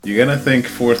You're gonna think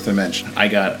fourth dimension. I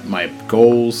got my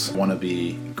goals, want to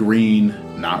be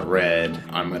green, not red.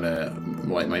 I'm gonna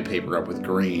light my paper up with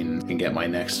green and get my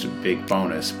next big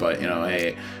bonus. But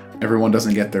hey, everyone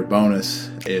doesn't get their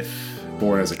bonus if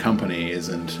Ford as a company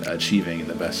isn't achieving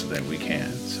the best that we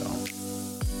can. So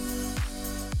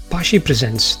Pashi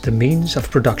presents The Means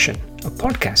of Production, a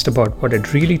podcast about what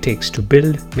it really takes to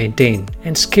build, maintain,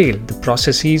 and scale the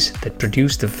processes that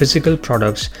produce the physical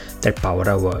products that power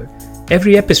our world.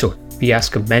 Every episode, we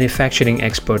ask a manufacturing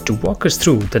expert to walk us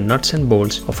through the nuts and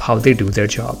bolts of how they do their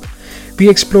job. We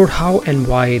explore how and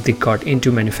why they got into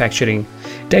manufacturing,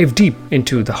 dive deep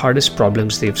into the hardest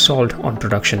problems they've solved on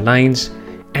production lines,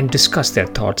 and discuss their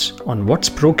thoughts on what's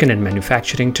broken in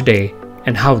manufacturing today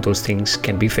and how those things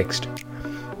can be fixed.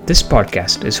 This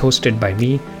podcast is hosted by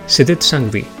me, Sidit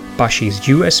Sanghvi, Pashi's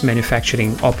US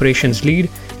Manufacturing Operations Lead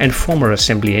and former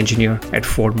assembly engineer at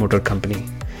Ford Motor Company.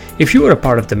 If you are a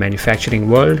part of the manufacturing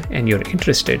world and you're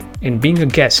interested in being a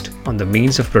guest on The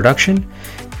Means of Production,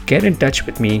 get in touch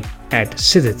with me at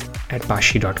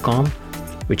sidit@pashi.com,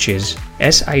 which is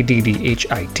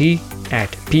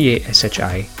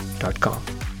siddhit@pashi.com.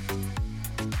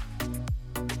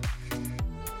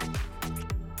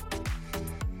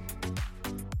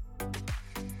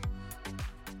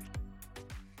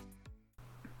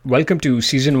 Welcome to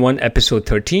Season 1, Episode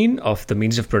 13 of The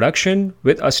Means of Production.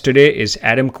 With us today is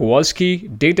Adam Kowalski,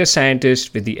 data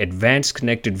scientist with the Advanced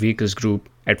Connected Vehicles Group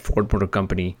at Ford Motor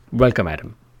Company. Welcome,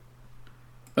 Adam.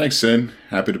 thanks, Sid.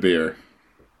 Happy to be here.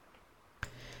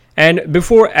 And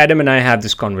before Adam and I have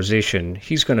this conversation,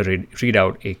 he's going to read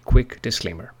out a quick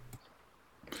disclaimer.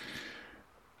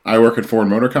 I work at Ford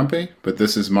Motor Company, but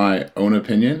this is my own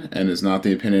opinion and is not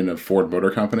the opinion of Ford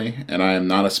Motor Company, and I am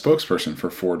not a spokesperson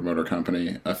for Ford Motor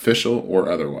Company, official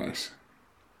or otherwise.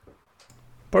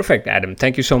 Perfect, Adam.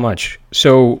 Thank you so much.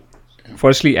 So,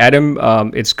 firstly, Adam,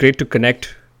 it's great to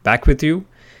connect back with you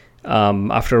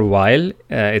after a while.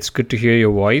 It's good to hear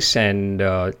your voice, and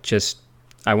I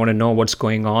want to know what's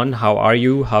going on. How are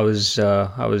you? How is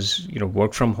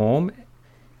work from home,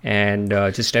 and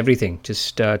just everything.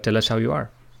 Just tell us how you are.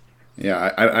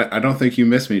 Yeah, I don't think you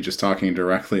miss me just talking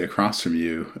directly across from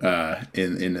you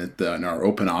in our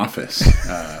open office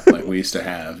like we used to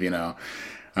have.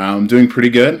 I'm doing pretty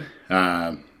good,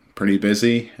 pretty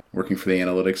busy, working for the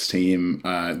analytics team,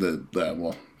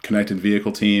 the connected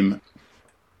vehicle team,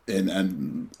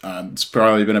 and it's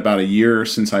probably been about a year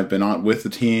since I've been on with the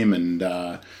team,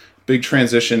 and big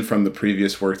transition from the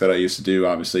previous work that I used to do.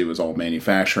 Obviously, it was all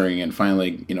manufacturing, and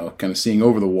finally, kind of seeing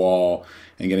over the wall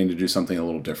and getting to do something a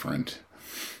little different.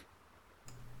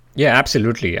 Yeah,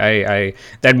 absolutely. I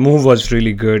that move was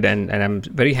really good, and I'm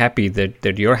very happy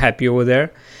that you're happy over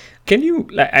there. Can you?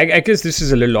 I guess this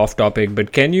is a little off topic,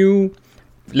 but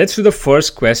let's do the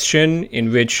first question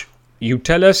in which you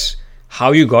tell us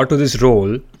how you got to this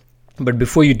role. But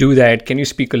before you do that, can you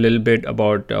speak a little bit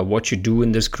about what you do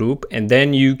in this group? And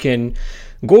then you can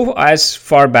go as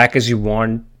far back as you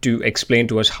want to explain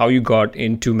to us how you got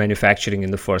into manufacturing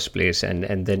in the first place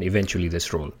and then eventually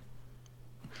this role.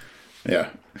 Yeah.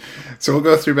 So we'll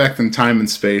go through back in time and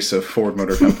space of Ford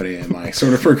Motor Company and my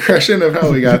sort of progression of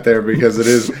how we got there, because it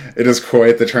is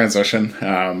quite the transition,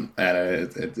 and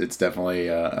it's definitely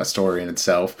a story in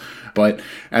itself. But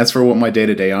as for what my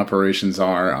day-to-day operations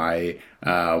are, I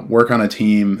work on a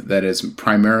team that is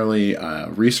primarily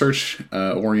research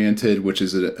oriented, which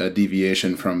is a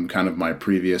deviation from kind of my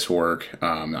previous work.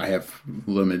 I have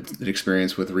limited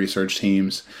experience with research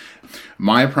teams.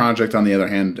 My project, on the other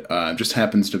hand, just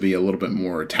happens to be a little bit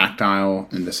more tactile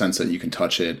in the sense that you can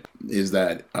touch it, is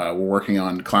that we're working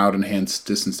on Cloud Enhanced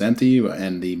Distance Empty,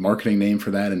 and the marketing name for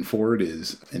that in Ford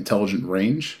is Intelligent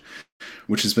Range,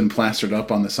 which has been plastered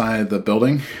up on the side of the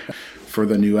building for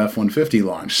the new F-150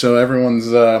 launch. So everyone's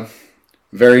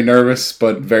very nervous,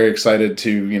 but very excited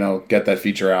to, get that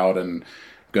feature out and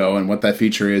go. And what that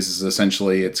feature is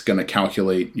essentially it's going to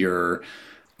calculate your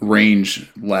range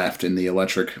left in the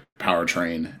electric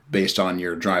powertrain based on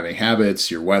your driving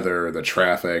habits, your weather, the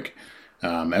traffic,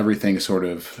 everything sort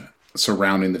of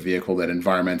surrounding the vehicle that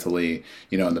environmentally,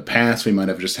 in the past we might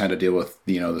have just had to deal with,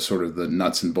 the sort of the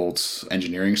nuts and bolts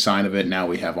engineering side of it. Now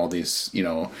we have all these,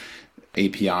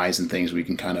 APIs and things we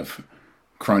can kind of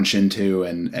crunch into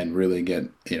and really get,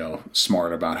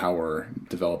 smart about how we're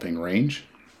developing range.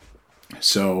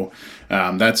 So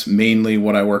that's mainly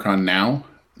what I work on now.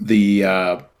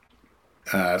 The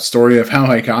story of how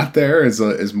I got there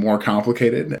is more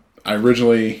complicated. I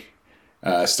originally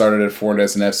started at Ford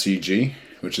as an FCG,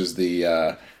 which is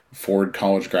the Ford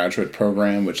College Graduate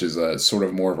Program, which is a sort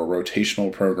of more of a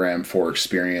rotational program for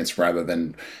experience rather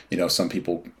than, some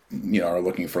people, are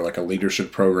looking for like a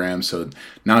leadership program. So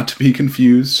not to be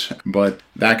confused, but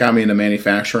that got me into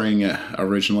manufacturing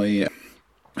originally.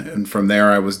 And from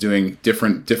there, I was doing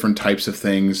different types of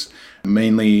things,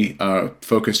 mainly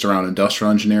focused around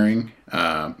industrial engineering.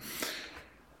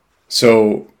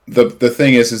 So the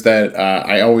thing is that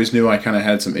I always knew I kind of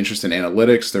had some interest in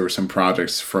analytics. There were some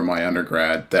projects from my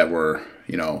undergrad that were,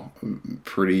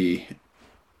 pretty,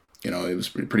 it was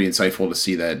pretty insightful to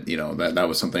see that, that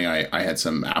was something I had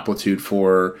some aptitude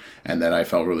for and that I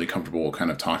felt really comfortable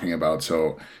kind of talking about.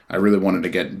 So I really wanted to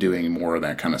get doing more of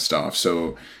that kind of stuff.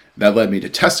 So that led me to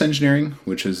test engineering,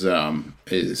 which is a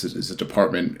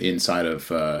department inside of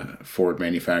Ford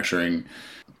manufacturing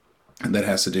that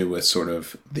has to do with sort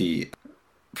of the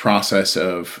process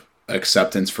of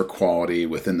acceptance for quality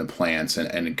within the plants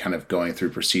and kind of going through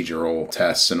procedural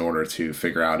tests in order to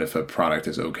figure out if a product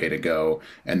is okay to go.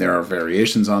 And there are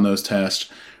variations on those tests.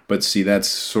 But see, that's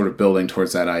sort of building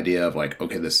towards that idea of like,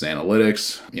 okay, this is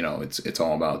analytics. It's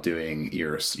all about doing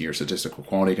your statistical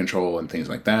quality control and things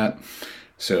like that.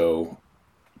 So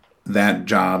that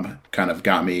job kind of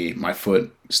got me my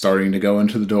foot starting to go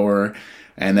into the door.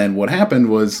 And then what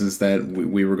happened is that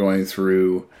we were going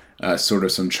through sort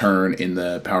of some churn in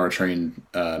the powertrain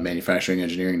manufacturing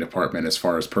engineering department as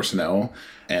far as personnel,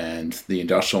 and the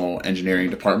industrial engineering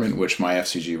department, which my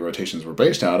FCG rotations were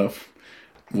based out of,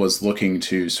 was looking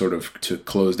to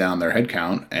close down their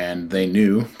headcount. And they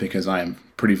knew, because I'm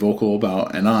pretty vocal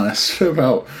about and honest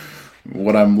about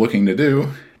what I'm looking to do,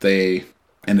 they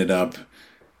ended up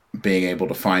being able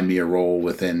to find me a role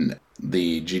within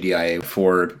the GDIA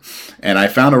Ford. And I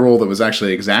found a role that was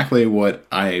actually exactly what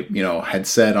I, had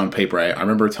said on paper. I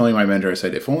remember telling my mentor, I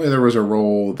said, if only there was a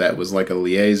role that was like a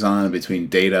liaison between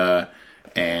data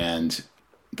and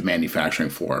the manufacturing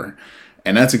floor.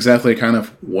 And that's exactly kind of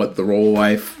what the role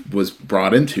I was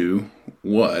brought into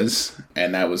was.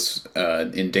 And that was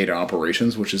in data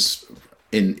operations, which is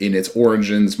in its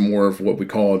origins more of what we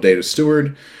call a data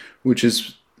steward, which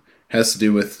has to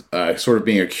do with sort of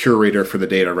being a curator for the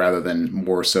data rather than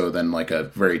more so than like a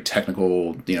very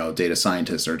technical, data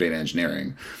scientist or data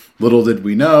engineering. Little did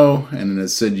we know, and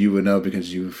as Sid, you would know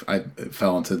because I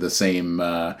fell into the same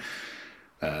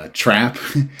trap,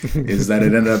 is that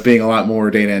it ended up being a lot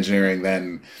more data engineering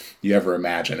than you ever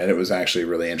imagined. And it was actually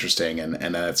really interesting.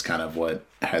 And that's kind of what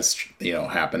has,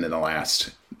 happened in the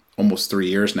last almost 3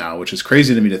 years now, which is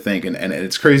crazy to me to think. And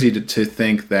it's crazy to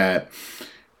think that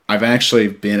I've actually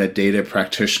been a data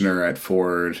practitioner at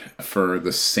Ford for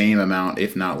the same amount,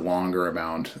 if not longer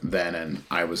amount, than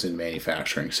I was in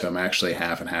manufacturing. So I'm actually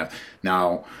half and half.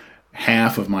 Now,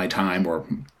 half of my time, or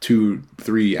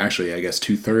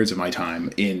 2/3 of my time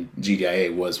in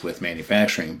GDIA was with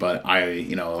manufacturing. But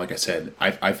like I said,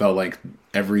 I felt like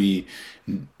every,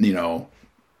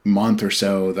 month or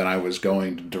so that I was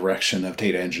going the direction of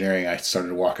data engineering, I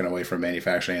started walking away from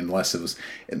manufacturing, unless it was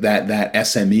that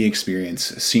SME experience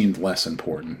seemed less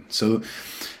important. So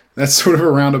that's sort of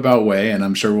a roundabout way, and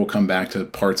I'm sure we'll come back to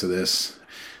parts of this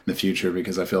in the future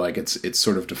because I feel like it's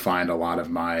sort of defined a lot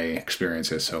of my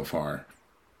experiences so far.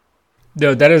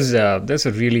 No, that's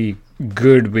a really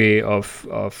good way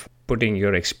of putting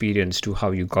your experience to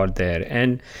how you got there.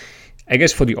 And I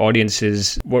guess for the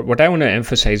audiences, what I want to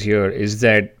emphasize here is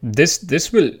that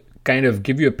this will kind of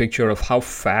give you a picture of how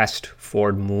fast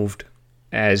Ford moved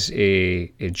as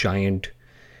a giant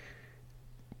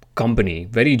company,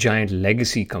 very giant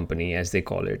legacy company, as they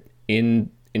call it,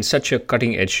 in such a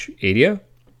cutting edge area.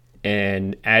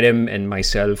 And Adam and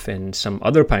myself and some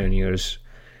other pioneers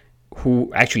who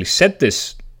actually set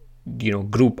this,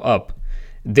 group up,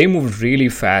 they moved really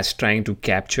fast trying to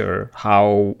capture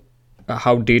how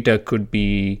data could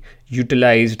be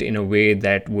utilized in a way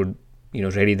that would,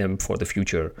 ready them for the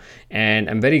future. And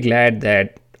I'm very glad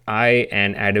that I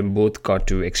and Adam both got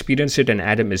to experience it. And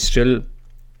Adam is still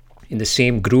in the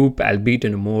same group, albeit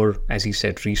in a more, as he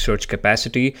said, research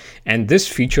capacity. And this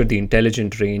featured the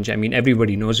intelligent range. I mean,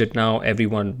 everybody knows it now.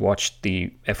 Everyone watched the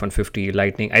F-150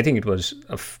 Lightning. I think it was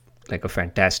a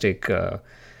fantastic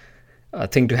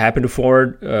thing to happen to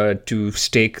Ford, to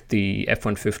stake the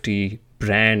F-150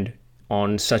 brand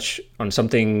on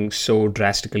something so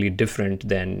drastically different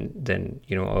than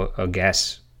a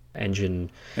gas engine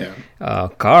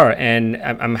car. And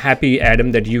I'm happy,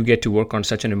 Adam, that you get to work on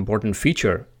such an important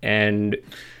feature. And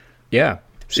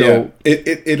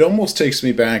it almost takes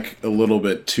me back a little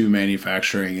bit to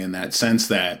manufacturing, in that sense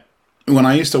that when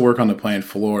I used to work on the plant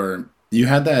floor, you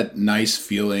had that nice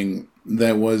feeling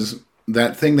that was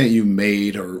that thing that you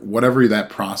made or whatever that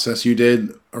process you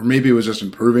did, or maybe it was just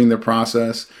improving the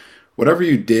process, whatever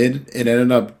you did, it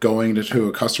ended up going to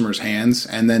a customer's hands.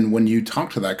 And then when you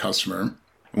talk to that customer,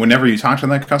 whenever you talk to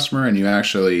that customer and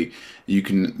you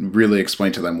can really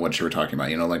explain to them what you were talking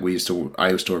about. Like I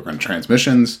used to work on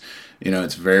transmissions.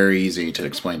 It's very easy to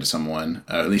explain to someone,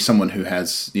 at least someone who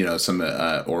has, some,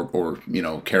 or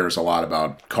cares a lot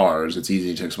about cars. It's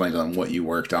easy to explain to them what you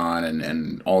worked on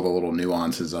and all the little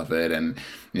nuances of it. And,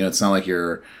 it's not like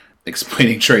you're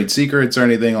explaining trade secrets or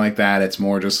anything like that. It's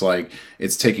more just like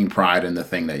it's taking pride in the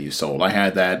thing that you sold. I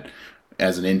had that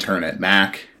as an intern at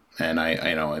Mac, and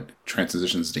I know it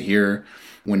transitions to here.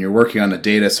 When you're working on the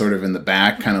data sort of in the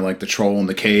back, kind of like the troll in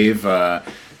the cave,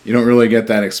 you don't really get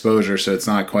that exposure, so it's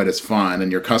not quite as fun.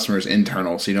 And your customer's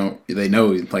internal, so they know,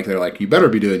 like, they're like, you better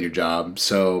be doing your job.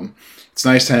 So it's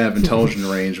nice to have intelligent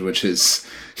range, which is,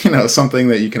 something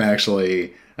that you can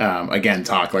actually, again,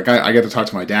 talk. Like I get to talk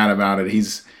to my dad about it.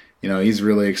 He's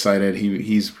really excited.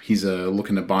 He's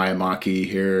looking to buy a Mach-E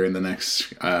here in the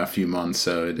next few months,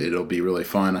 so it'll be really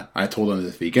fun. I told him that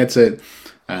if he gets it,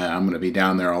 I'm going to be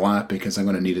down there a lot because I'm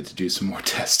going to need it to do some more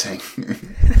testing.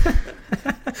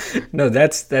 No,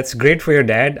 that's great for your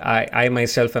dad. I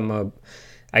myself am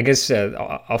I guess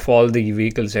of all the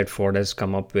vehicles that Ford has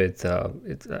come up with,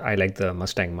 I like the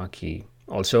Mustang Mach-E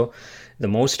also the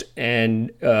most.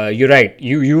 And you're right.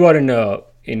 You are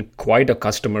in quite a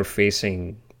customer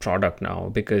facing product now,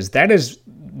 because that is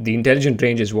the intelligent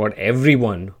range is what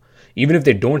everyone, even if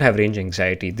they don't have range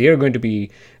anxiety, they are going to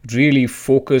be really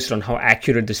focused on how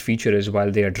accurate this feature is while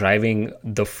they are driving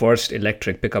the first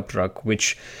electric pickup truck,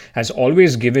 which has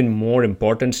always given more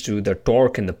importance to the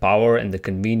torque and the power and the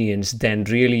convenience than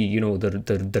really,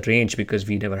 the range, because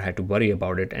we never had to worry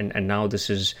about it. And now this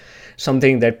is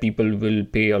something that people will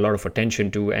pay a lot of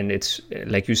attention to. And it's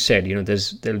like you said,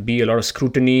 there'll be a lot of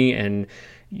scrutiny and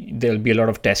there'll be a lot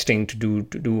of testing to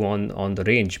do on the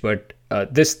range. But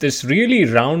this really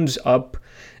rounds up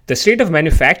the state of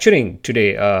manufacturing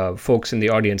today, folks in the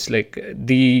audience. Like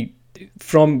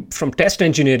from test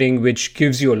engineering, which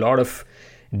gives you a lot of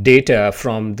data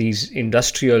from these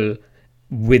industrial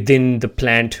within the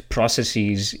plant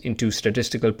processes, into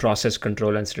statistical process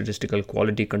control and statistical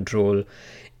quality control,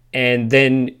 and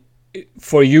then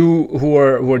for you who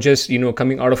are just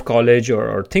coming out of college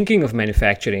or thinking of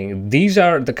manufacturing, these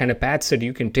are the kind of paths that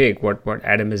you can take, what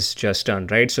Adam has just done,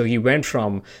 right? So he went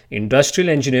from industrial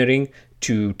engineering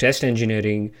to test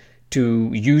engineering to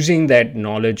using that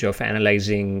knowledge of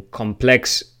analyzing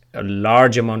complex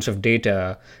large amounts of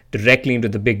data directly into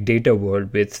the big data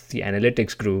world with the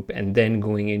analytics group, and then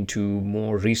going into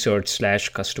more research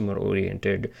 / customer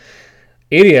oriented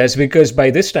areas, because by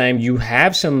this time you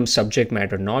have some subject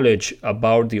matter knowledge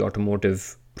about the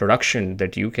automotive production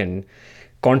that you can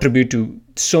contribute to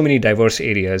so many diverse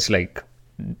areas, like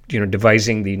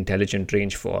devising the intelligent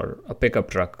range for a pickup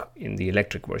truck in the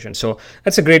electric version. So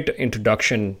that's a great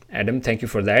introduction, Adam. Thank you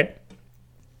for that.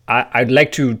 I'd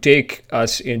like to take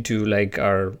us into like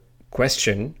our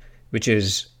question, which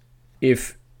is,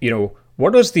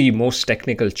 what was the most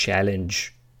technical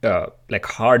challenge, like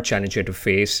hard challenge you had to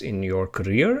face in your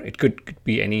career? It could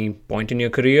be any point in your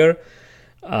career.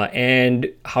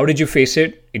 And how did you face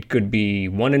it? It could be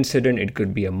one incident, it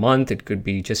could be a month, it could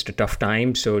be just a tough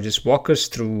time. So just walk us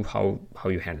through how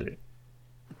you handle it.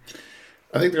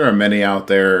 I think there are many out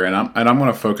there, and I'm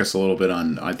going to focus a little bit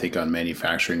on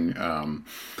manufacturing.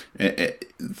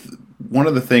 One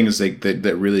of the things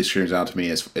that really screams out to me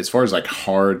as far as like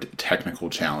hard technical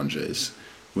challenges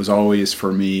was always,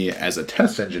 for me as a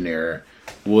test engineer,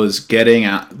 was getting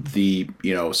at the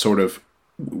sort of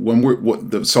my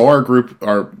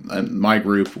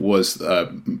group was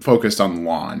focused on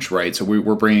launch, right? So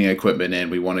we're bringing equipment in,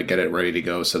 we want to get it ready to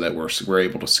go so that we're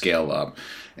able to scale up.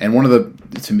 And one of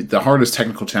the hardest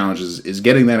technical challenges is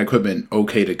getting that equipment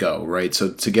okay to go, right?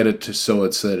 So to get it so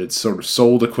it's sort of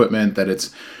sold equipment, that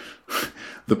it's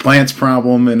the plant's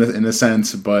problem in a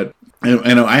sense. But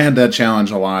I had that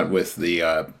challenge a lot with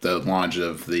the launch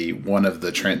of one of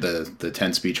the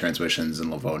 10-speed transmissions in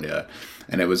Livonia,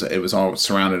 and it was all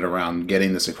surrounded around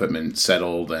getting this equipment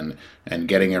settled and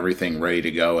getting everything ready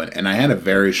to go. And I had a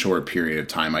very short period of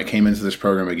time. I came into this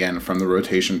program again from the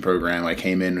rotation program. I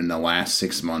came in the last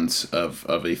 6 months of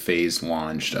a phased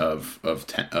launch of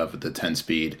the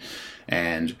 10-speed,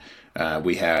 and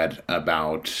we had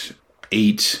about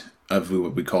 8 of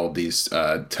what we called these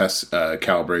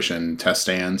calibration test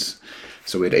stands.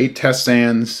 So we had 8 test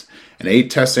stands, and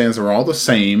 8 test stands were all the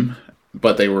same,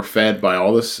 but they were fed by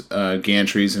all this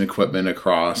gantries and equipment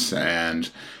across, and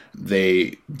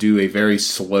They do a very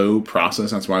slow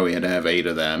process. That's why we had to have 8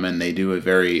 of them. And they do a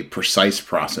very precise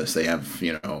process. They have,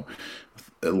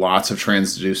 lots of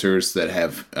transducers that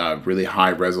have really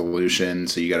high resolution.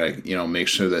 So you got to, make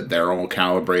sure that they're all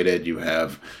calibrated. You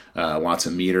have lots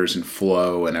of meters and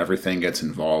flow, and everything gets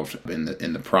involved in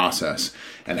the process.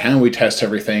 And how we test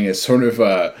everything is sort of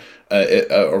a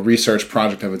research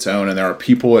project of its own, and there are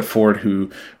people at Ford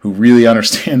who really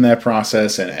understand that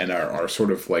process and are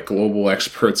sort of like global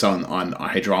experts on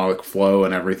hydraulic flow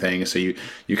and everything. So you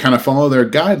kind of follow their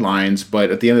guidelines,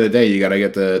 but at the end of the day, you got to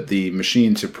get the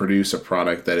machine to produce a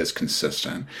product that is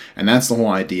consistent, and that's the whole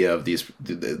idea of these.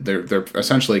 They're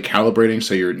essentially calibrating,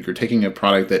 so you're taking a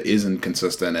product that isn't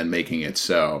consistent and making it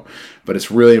so. But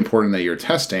it's really important that your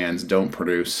test stands don't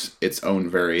produce its own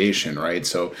variation, right?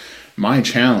 So my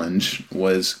challenge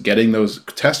was getting those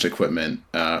test equipment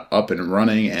up and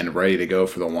running and ready to go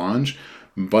for the launch,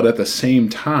 but at the same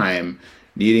time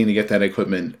needing to get that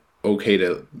equipment okay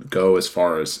to go as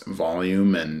far as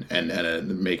volume and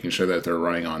making sure that they're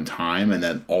running on time, and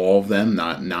that all of them,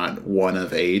 not one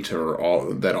of 8 or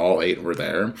all 8 were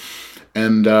there.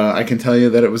 And I can tell you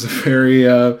that it was a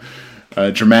very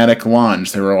dramatic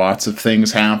launch. There were lots of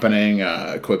things happening,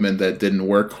 equipment that didn't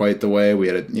work quite the way. We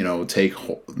had to, take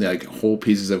whole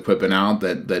pieces of equipment out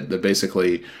that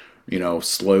basically,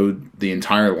 slowed the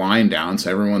entire line down. So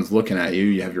everyone's looking at you.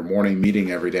 You have your morning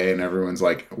meeting every day, and everyone's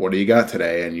like, "What do you got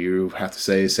today?" And you have to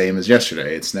say same as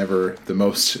yesterday. It's never the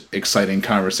most exciting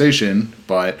conversation,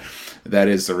 but that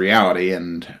is the reality.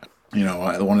 And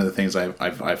one of the things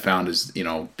I've found is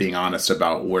being honest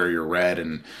about where you're red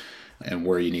and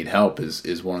where you need help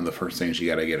is one of the first things you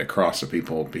got to get across to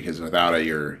people, because without it,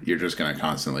 you're just going to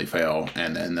constantly fail,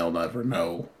 and they'll never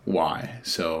know why.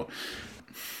 So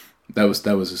that was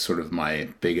a sort of my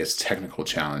biggest technical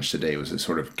challenge today, was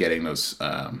sort of getting those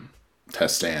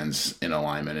test stands in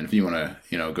alignment. And if you want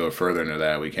to go further into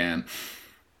that, we can.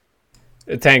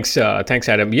 Thanks,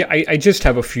 Adam. Yeah, I just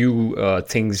have a few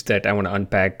things that I want to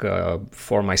unpack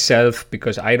for myself,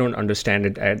 because I don't understand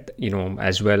it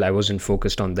as well. I wasn't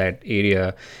focused on that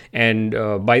area. And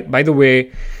by the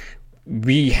way,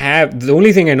 the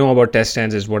only thing I know about test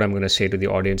stands is what I'm going to say to the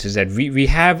audience is that we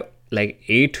have like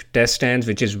 8 test stands,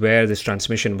 which is where this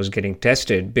transmission was getting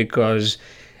tested, because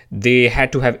they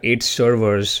had to have 8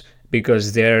 servers,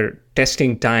 because their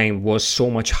testing time was so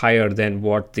much higher than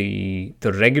what the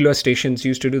regular stations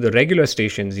used to do. The regular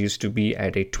stations used to be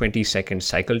at a 20-second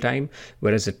cycle time,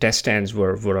 whereas the test stands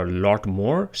were a lot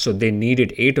more. So they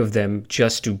needed 8 of them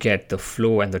just to get the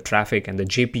flow and the traffic and the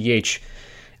JPH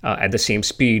at the same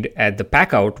speed at the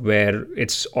pack out, where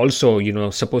it's also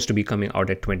supposed to be coming out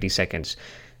at 20 seconds.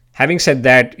 Having said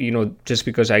that, just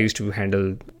because I used to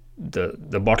handle the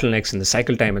bottlenecks and the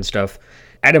cycle time and stuff,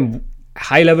 Adam,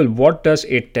 high level, what does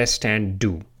a test stand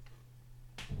do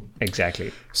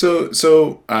exactly? So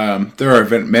there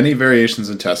are many variations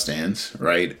in test stands,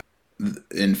 right?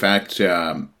 In fact,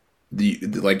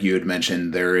 like you had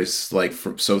mentioned, there is like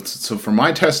so for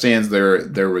my test stands,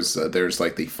 there's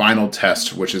like the final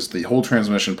test, which is the whole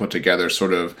transmission put together,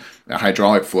 sort of a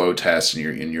hydraulic flow test,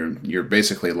 and you're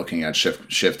basically looking at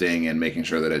shifting and making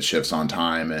sure that it shifts on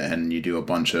time, and you do a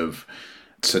bunch of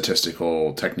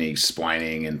statistical techniques,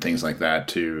 splining and things like that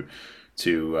to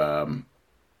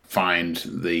find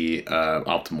the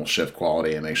optimal shift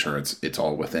quality and make sure it's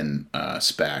all within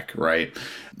spec, right?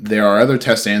 There are other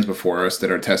test stands before us that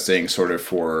are testing sort of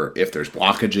for if there's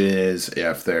blockages,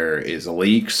 if there is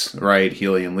leaks, right?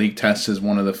 Helium leak test is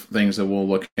one of the things that we'll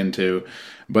look into.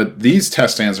 But these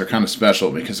test stands are kind of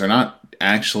special because they're not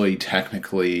actually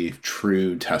technically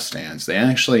true test stands. They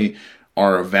actually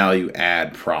are a value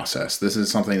add process. This is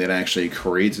something that actually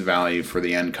creates value for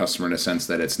the end customer in a sense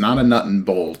that it's not a nut and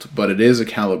bolt, but it is a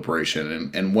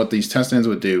calibration. And what these test stands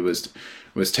would do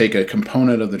was take a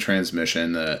component of the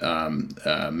transmission,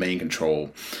 the main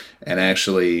control, and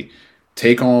actually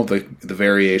take all the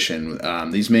variation.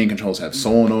 These main controls have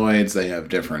solenoids, they have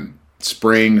different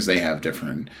springs, they have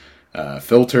different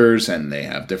filters, and they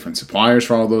have different suppliers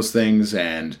for all those things.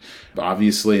 And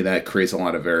obviously that creates a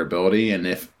lot of variability. And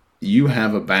if you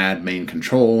have a bad main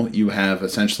control, you have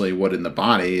essentially what in the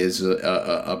body is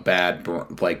a bad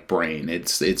brain.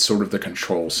 It's sort of the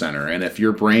control center. And if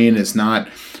your brain is not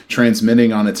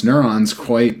transmitting on its neurons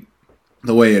quite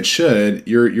the way it should,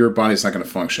 your body's not going to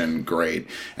function great.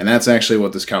 And that's actually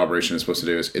what this calibration is supposed to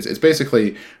do. It's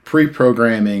basically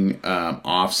pre-programming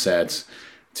offsets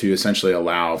to essentially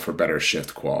allow for better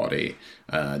shift quality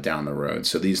down the road.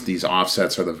 So these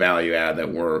offsets are the value add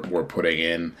that we're putting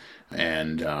in.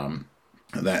 And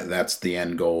that's the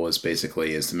end goal, is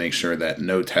to make sure that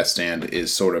no test stand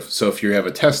is sort of, so if you have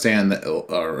a test stand that,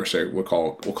 or sorry, we'll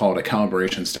call it a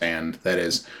calibration stand that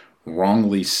is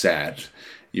wrongly set,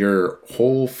 your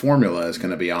whole formula is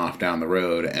going to be off down the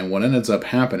road. And what ends up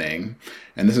happening,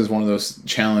 and this is one of those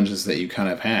challenges that you kind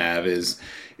of have, is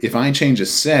if I change a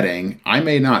setting, I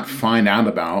may not find out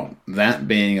about that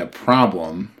being a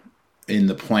problem in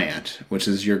the plant, which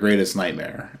is your greatest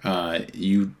nightmare.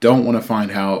 You don't want to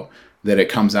find out that it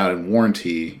comes out in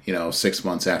warranty, 6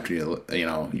 months after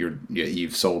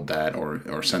you've sold that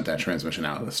or sent that transmission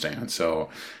out of the stand. So,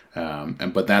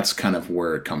 but that's kind of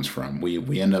where it comes from.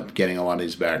 We end up getting a lot of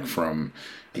these back from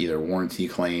either warranty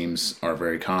claims are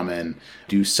very common,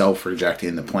 do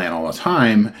self-rejecting the plant all the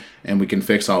time, and we can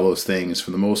fix all those things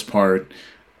for the most part.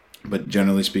 But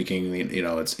generally speaking,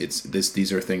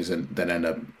 these are things that end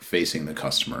up facing the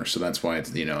customer. So that's why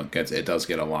it does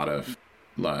get a lot of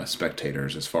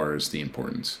spectators as far as the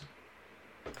importance.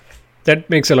 That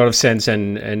makes a lot of sense,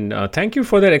 and thank you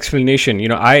for that explanation.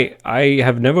 I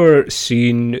have never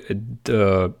seen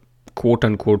the quote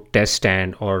unquote test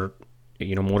stand, or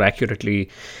more accurately,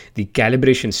 the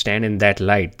calibration stand in that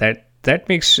light. That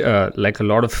makes like a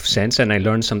lot of sense, and I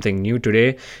learned something new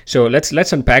today. So let's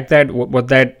unpack that.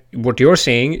 What you're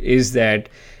saying is that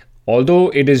although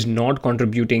it is not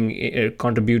contributing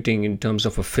in terms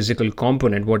of a physical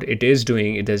component, what it is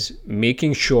doing, it is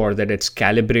making sure that it's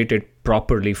calibrated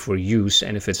properly for use.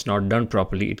 And if it's not done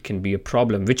properly, it can be a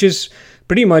problem, which is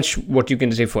pretty much what you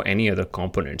can say for any other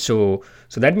component. So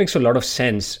that makes a lot of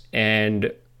sense.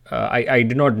 And I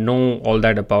did not know all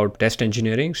that about test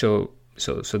engineering. So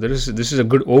this is a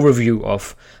good overview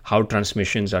of how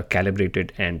transmissions are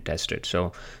calibrated and tested.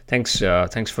 So thanks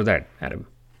for that, Adam.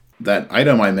 That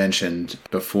item I mentioned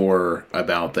before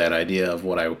about that idea of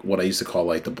what I used to call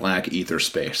like the black ether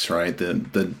space, right?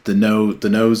 The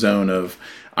no zone of,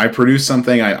 I produced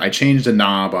something, I changed a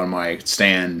knob on my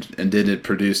stand, and did it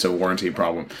produce a warranty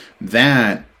problem?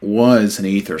 That was an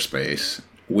ether space.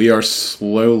 We are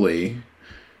slowly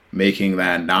making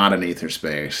that not an ether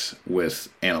space with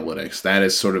analytics. That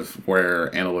is sort of where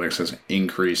analytics has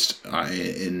increased.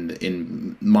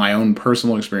 In my own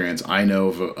personal experience, I know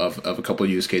of a couple of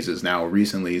use cases now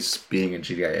recently being in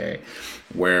GDIA,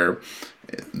 where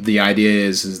the idea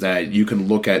is that you can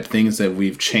look at things that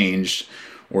we've changed,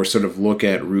 or sort of look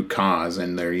at root cause,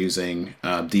 and they're using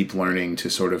deep learning to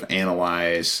sort of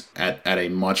analyze at a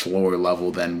much lower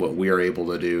level than what we are able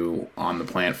to do on the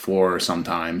plant floor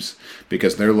sometimes,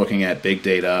 because they're looking at big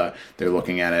data, they're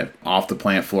looking at it off the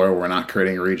plant floor, we're not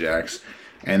creating rejects,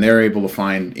 and they're able to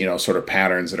find sort of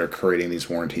patterns that are creating these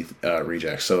warranty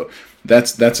rejects. So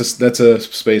that's a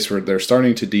space where they're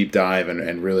starting to deep dive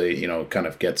and really kind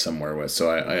of get somewhere with. So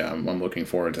I'm looking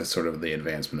forward to sort of the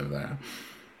advancement of that.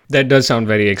 That does sound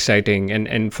very exciting,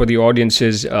 and for the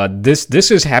audiences,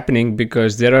 this is happening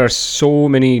because there are so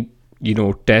many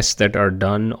tests that are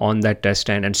done on that test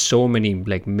stand, and so many,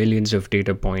 like millions of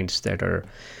data points that are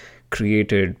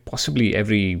created possibly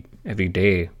every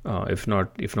day, if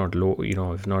not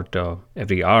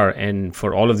every hour, and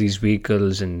for all of these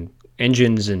vehicles and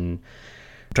engines and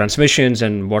transmissions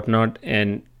and whatnot,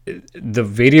 and the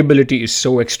variability is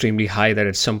so extremely high that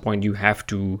at some point you have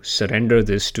to surrender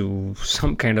this to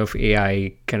some kind of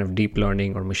AI, kind of deep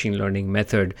learning or machine learning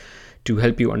method to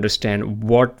help you understand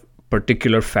what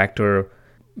particular factor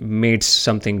made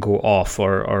something go off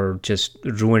or just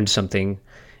ruined something.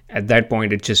 At that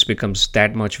point, it just becomes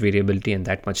that much variability and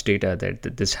that much data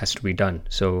that this has to be done.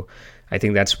 So I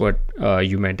think that's what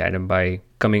you meant, Adam, by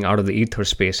coming out of the ether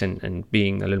space and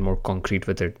being a little more concrete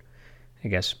with it, I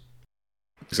guess.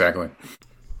 Exactly.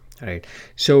 All right.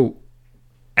 So,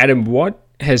 Adam, what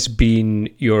has been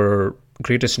your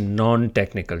greatest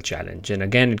non-technical challenge? And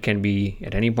again, it can be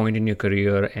at any point in your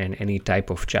career and any type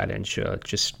of challenge.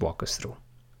 Just walk us through.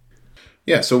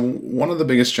 Yeah, so one of the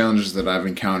biggest challenges that I've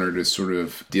encountered is sort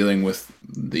of dealing with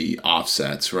the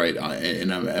offsets, right?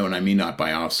 And when I mean not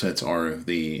by offsets are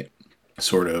the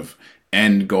sort of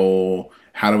end goal.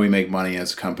 How do we make money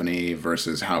as a company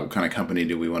versus what kind of company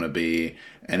do we want to be?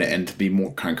 And to be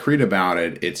more concrete about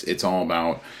it, it's all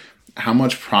about how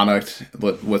much product,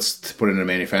 let's put it into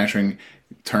manufacturing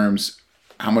terms,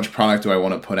 how much product do I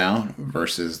want to put out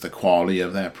versus the quality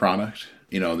of that product?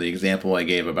 The example I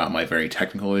gave about my very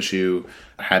technical issue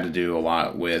had to do a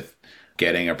lot with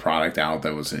getting a product out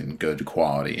that was in good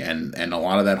quality. And a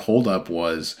lot of that holdup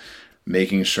was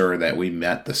making sure that we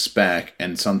met the spec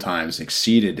and sometimes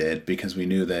exceeded it, because we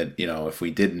knew that, if we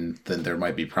didn't, then there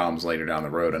might be problems later down the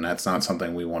road. And that's not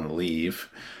something we want to leave.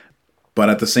 But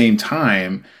at the same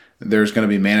time, there's going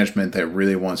to be management that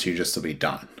really wants you just to be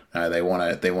done.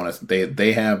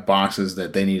 They have boxes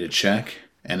that they need to check,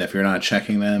 and if you're not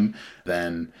checking them,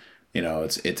 then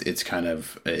it's kind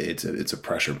of it's a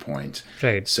pressure point.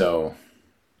 Right. So,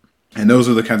 and those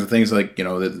are the kinds of things like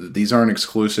these aren't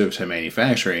exclusive to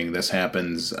manufacturing. This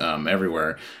happens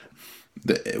everywhere.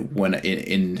 When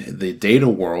in the data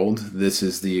world, this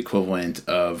is the equivalent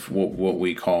of what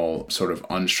we call sort of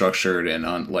unstructured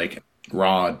and like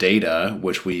raw data,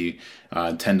 which we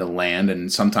tend to land,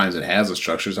 and sometimes it has a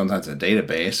structure, sometimes a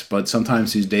database, but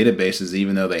sometimes these databases,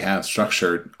 even though they have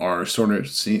structure, are sort of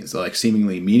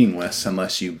seemingly meaningless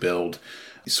unless you build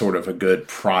sort of a good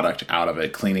product out of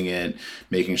it, cleaning it,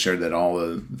 making sure that all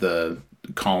the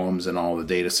columns and all the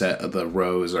data set, the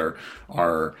rows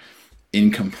are in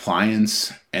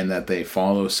compliance, and that they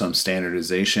follow some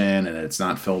standardization, and it's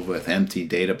not filled with empty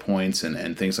data points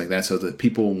and things like that, so that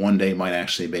people one day might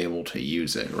actually be able to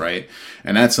use it, right?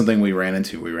 And that's something we ran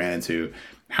into. We ran into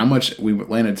how much we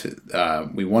wanted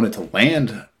to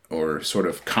land or sort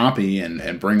of copy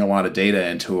and bring a lot of data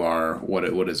into our what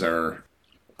is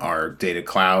our data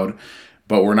cloud,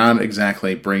 but we're not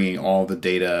exactly bringing all the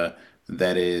data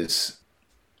that is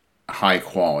high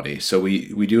quality. So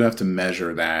we do have to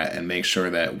measure that and make sure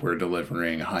that we're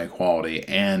delivering high quality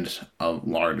and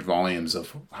large volumes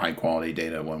of high quality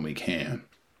data when we can.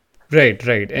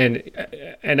 Right.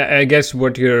 And I guess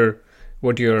what you're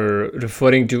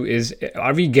referring to is,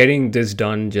 are we getting this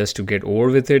done just to get over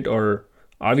with it, or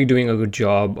are we doing a good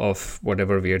job of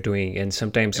whatever we are doing? And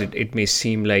sometimes it may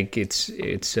seem like it's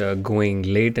going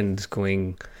late and it's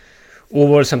going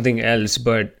over something else,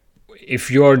 but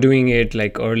if you're doing it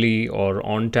like early or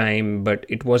on time, but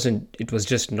it was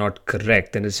just not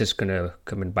correct, then it's just going to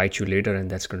come and bite you later, and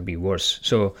that's going to be worse.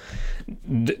 So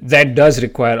that does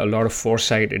require a lot of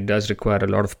foresight. It does require a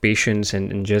lot of patience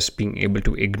and just being able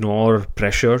to ignore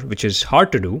pressure, which is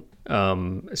hard to do,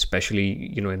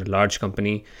 especially, in a large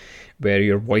company where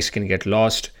your voice can get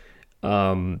lost.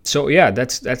 So yeah,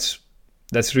 that's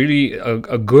really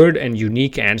a good and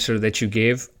unique answer that you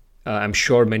gave. I'm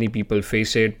sure many people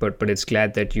face it, but it's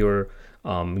glad that you're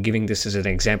giving this as an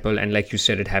example. And like you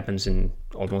said, it happens in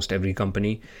almost every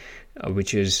company,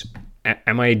 which is,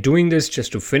 am I doing this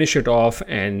just to finish it off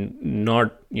and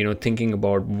not, thinking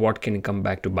about what can come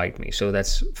back to bite me? So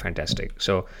that's fantastic.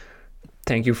 So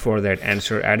thank you for that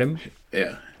answer, Adam.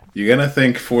 Yeah. You got to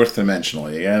think fourth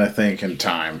dimensionally. You got to think in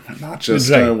time, not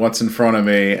just what's in front of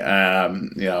me.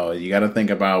 You got to think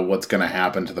about what's going to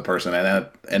happen to the person,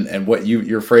 and what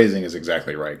your phrasing is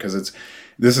exactly right, because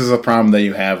this is a problem that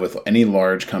you have with any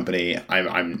large company.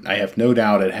 I have no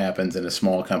doubt it happens in a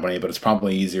small company, but it's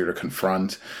probably easier to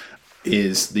confront.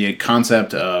 Is the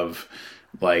concept of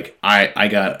like I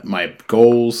got my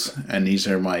goals, and these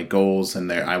are my goals,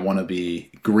 and I want to be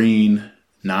green,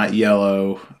 not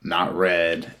yellow, not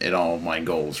red in all of my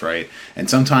goals, right? And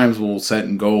sometimes we'll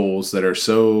set goals that are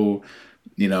so,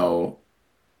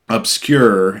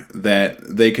 obscure that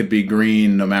they could be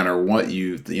green no matter what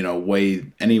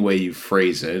any way you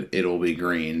phrase it, it'll be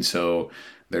green. So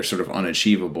they're sort of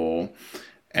unachievable.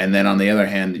 And then on the other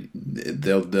hand,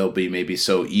 they'll be maybe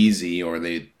so easy, or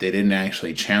they didn't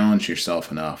actually challenge yourself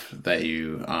enough that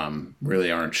you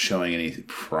really aren't showing any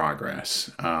progress.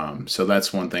 So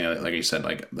that's one thing. Like you said,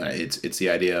 like it's the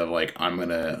idea of like, I'm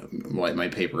gonna light my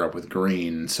paper up with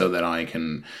green so that I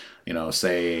can,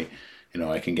 say,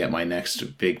 I can get my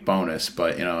next big bonus.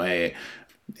 But hey,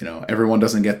 everyone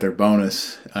doesn't get their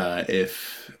bonus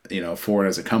if Ford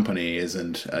as a company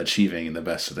isn't achieving the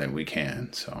best that we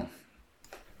can. So.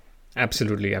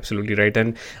 Absolutely right.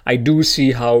 And I do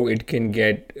see how it can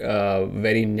get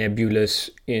very nebulous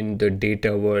in the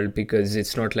data world, because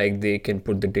it's not like they can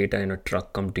put the data in a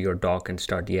truck, come to your dock and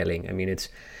start yelling. I mean,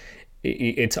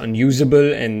 it's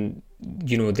unusable, and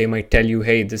they might tell you,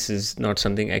 hey, this is not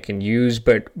something I can use,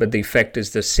 but the effect is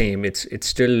the same. It's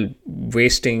still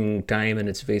wasting time, and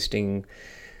it's wasting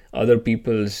other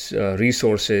people's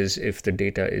resources if the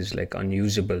data is like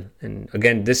unusable. And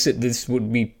again, this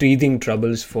would be teething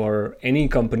troubles for any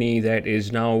company that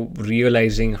is now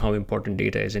realizing how important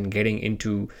data is and getting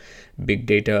into big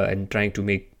data and trying to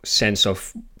make sense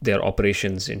of their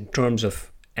operations in terms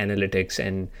of analytics.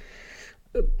 And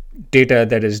data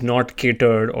that is not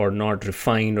catered or not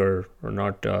refined or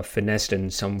not finessed in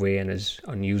some way and is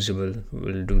unusable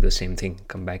will do the same thing,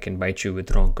 come back and bite you with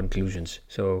wrong conclusions.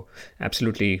 So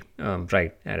absolutely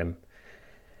right, Adam.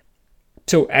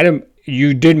 So Adam,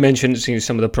 you did mention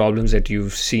some of the problems that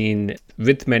you've seen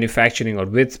with manufacturing or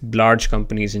with large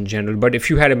companies in general, but if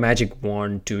you had a magic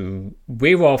wand to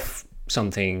wave off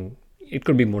something, it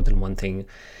could be more than one thing,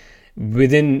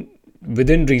 within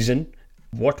reason,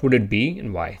 what would it be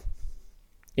and why?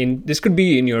 this could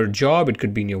be in your job, it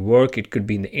could be in your work, it could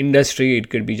be in the industry, it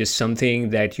could be just something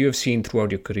that you have seen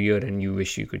throughout your career and you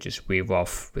wish you could just wave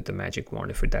off with a magic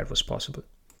wand if that was possible?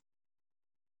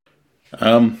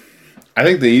 I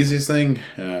think the easiest thing,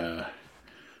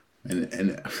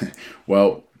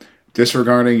 well,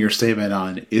 disregarding your statement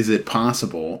on is it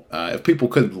possible, if people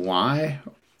could lie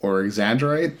or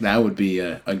exaggerate, that would be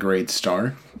a great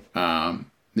start.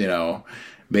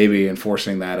 Maybe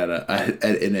enforcing that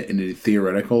in a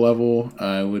theoretical level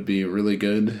would be really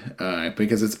good,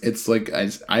 because it's like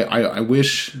I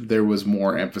wish there was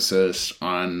more emphasis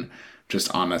on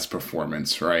just honest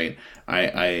performance, right?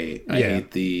 I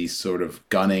hate the sort of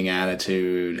gunning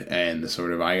attitude and the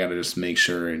sort of I got to just make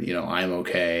sure I'm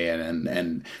okay,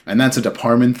 and that's a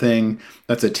department thing,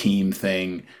 that's a team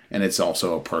thing, and it's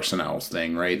also a personnel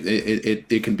thing, right?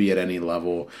 It can be at any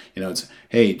level. It's,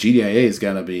 hey, GDIA is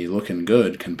gonna be looking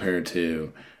good compared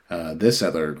to this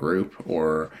other group,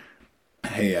 or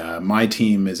hey, my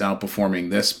team is outperforming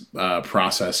this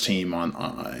process team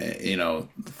on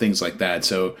things like that.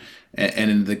 So,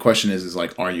 and the question is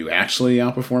like, are you actually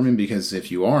outperforming? Because if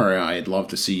you are, I'd love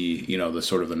to see the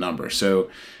sort of the number. So,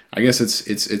 I guess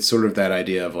it's sort of that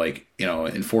idea of like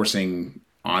enforcing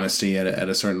honesty at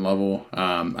a certain level.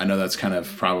 I know that's kind of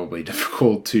probably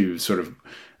difficult to sort of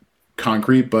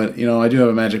concrete, but I do have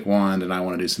a magic wand and I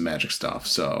want to do some magic stuff.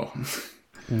 So.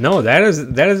 No, that is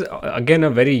again a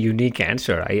very unique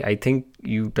answer. I think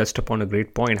you touched upon a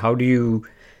great point. How do you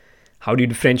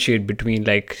differentiate between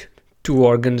like two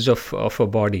organs of a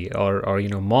body, or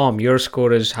mom, your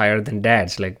score is higher than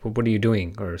dad's, like what are you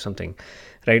doing, or something,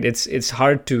 right? It's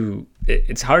hard to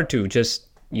just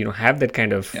have that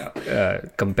kind of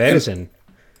comparison.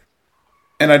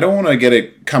 And I don't want to get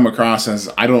it come across as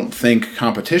I don't think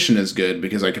competition is good,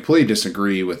 because I completely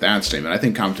disagree with that statement. I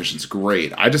think competition's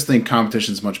great. I just think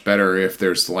competition's much better if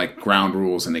there's like ground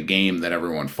rules in a game that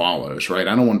everyone follows, right?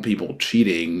 I don't want people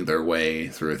cheating their way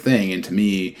through a thing. And to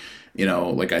me,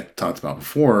 like I talked about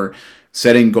before,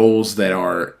 setting goals that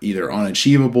are either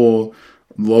unachievable,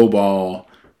 lowball,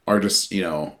 or just,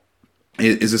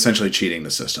 is essentially cheating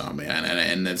the system, man.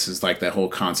 And this is like that whole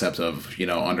concept of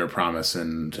under promise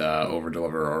and over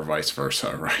deliver, or vice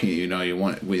versa, right? You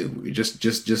want we just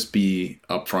be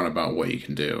upfront about what you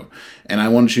can do, and I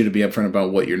want you to be upfront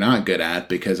about what you're not good at,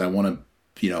 because I want to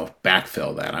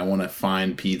backfill that. I want to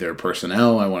find either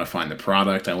personnel, I want to find the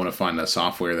product, I want to find the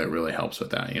software that really helps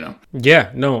with that.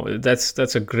 Yeah, no, that's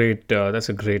a great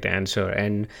answer.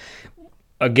 And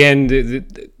again,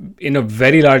 in a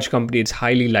very large company, it's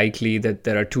highly likely that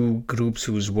there are two groups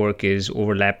whose work is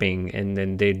overlapping, and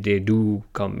then they do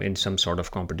come in some sort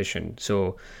of competition.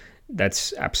 So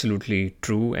that's absolutely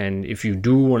true. And if you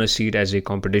do want to see it as a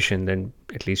competition, then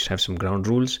at least have some ground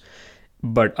rules.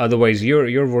 But otherwise,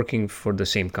 you're working for the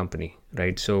same company,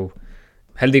 right? So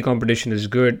healthy competition is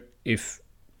good. If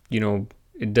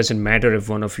it doesn't matter if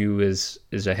one of you is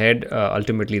ahead.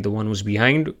 Ultimately, the one who's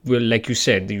behind will, like you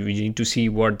said, you need to see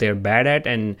what they're bad at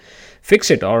and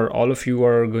fix it, or all of you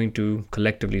are going to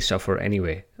collectively suffer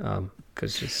anyway,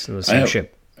 because it's the same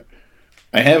ship.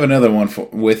 I have another one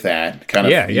with that.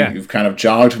 You've kind of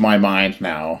jogged my mind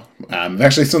now.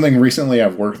 Actually, something recently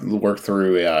I've worked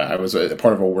through. I was a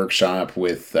part of a workshop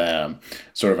with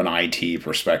sort of an IT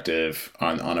perspective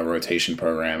on a rotation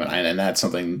program, and that's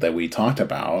something that we talked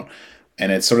about.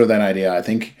 And it's sort of that idea. I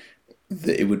think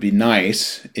it would be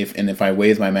nice if I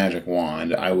waved my magic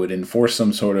wand, I would enforce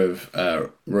some sort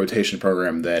of rotation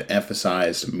program that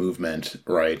emphasized movement,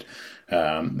 right?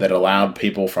 That allowed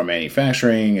people from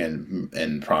manufacturing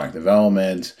and product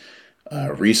development,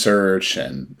 research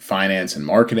and finance and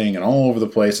marketing and all over the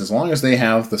place, as long as they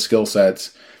have the skill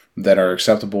sets that are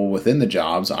acceptable within the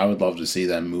jobs, I would love to see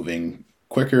them moving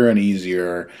quicker and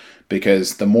easier,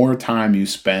 because the more time you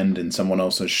spend in someone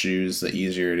else's shoes, the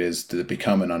easier it is to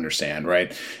become and understand,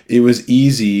 right? It was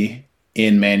easy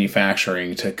in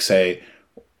manufacturing to say,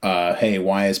 hey,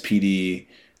 why is PD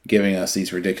giving us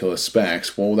these ridiculous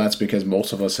specs? Well, that's because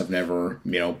most of us have never,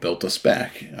 built a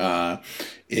spec.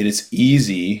 It is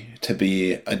easy to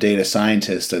be a data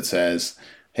scientist that says,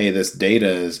 hey, this data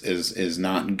is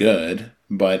not good.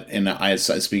 But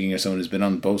speaking as someone who's been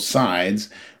on both sides,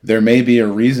 there may be a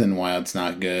reason why it's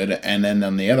not good. And then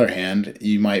on the other hand,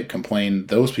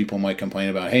 those people might complain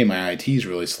about, hey, my IT is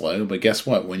really slow. But guess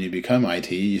what? When you become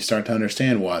IT, you start to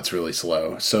understand why it's really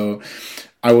slow. So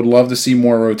I would love to see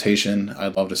more rotation.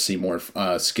 I'd love to see more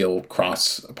skill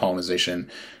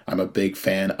cross-pollination. I'm a big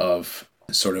fan of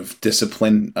sort of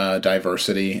discipline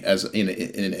diversity as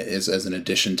an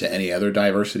addition to any other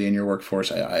diversity in your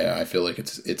workforce. I feel like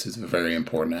it's a very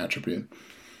important attribute.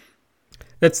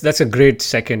 That's a great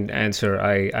second answer.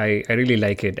 I really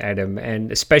like it, Adam,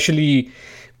 and especially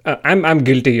I'm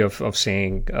guilty of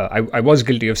saying I was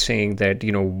guilty of saying that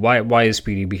why is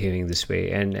PD behaving this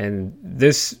way, and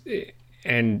this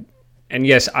and and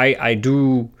yes, I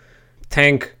do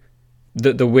thank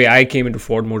the way I came into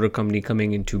Ford Motor Company,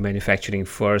 coming into manufacturing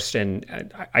first, and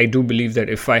I do believe that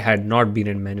if I had not been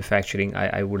in manufacturing,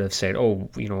 I would have said, oh,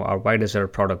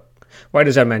 why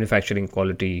does our manufacturing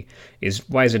quality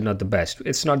why is it not the best?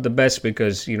 It's not the best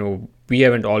because we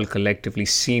haven't all collectively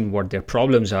seen what their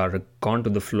problems are, gone to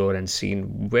the floor and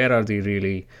seen where are they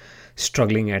really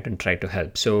struggling at and try to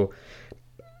help. So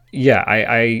yeah,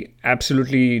 I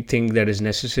absolutely think that is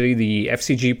necessary. The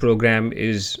FCG program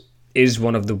is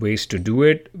one of the ways to do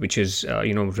it, which is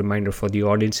reminder for the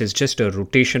audience, is just a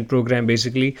rotation program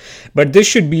basically, but this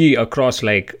should be across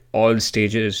like all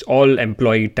stages, all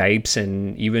employee types,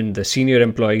 and even the senior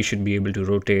employee should be able to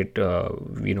rotate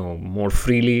more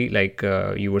freely, like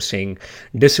you were saying,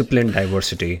 discipline,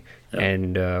 diversity,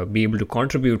 and be able to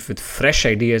contribute with fresh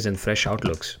ideas and fresh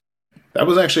outlooks. That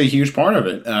was actually a huge part of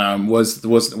it.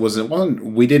 Was it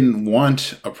one? We didn't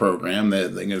want a program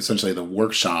that essentially the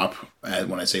workshop.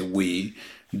 When I say we,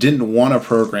 didn't want a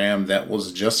program that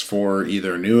was just for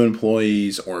either new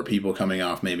employees or people coming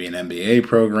off maybe an MBA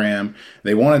program.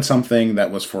 They wanted something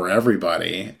that was for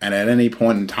everybody, and at any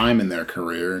point in time in their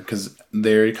career, because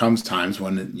there comes times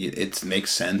when it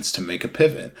makes sense to make a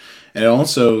pivot. And it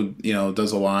also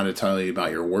does a lot to tell you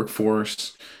about your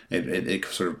workforce. It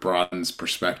sort of broadens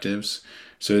perspectives.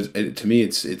 So to me,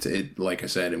 it's like I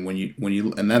said, and when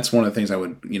you and that's one of the things I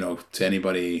would to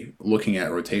anybody looking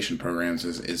at rotation programs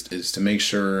is to make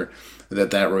sure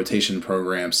that rotation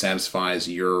program satisfies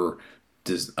your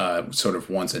sort of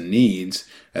wants and needs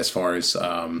as far as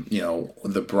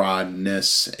the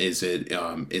broadness. Is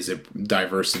it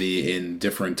diversity in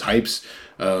different types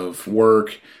of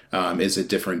work? Is it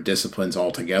different disciplines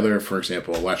altogether? For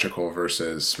example, electrical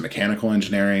versus mechanical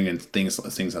engineering and things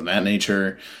of that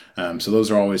nature. So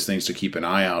those are always things to keep an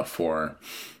eye out for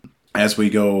as we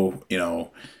go.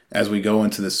 As we go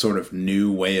into this sort of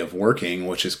new way of working,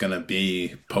 which is going to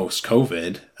be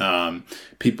post-COVID,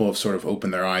 people have sort of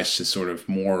opened their eyes to sort of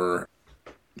more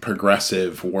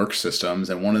progressive work systems.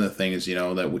 And one of the things,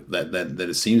 that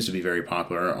it seems to be very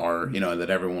popular are, that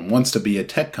everyone wants to be a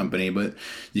tech company, but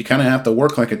you kind of have to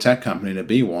work like a tech company to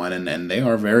be one. And they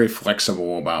are very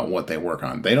flexible about what they work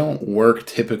on. They don't work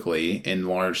typically in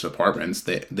large departments.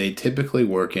 They typically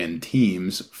work in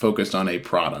teams focused on a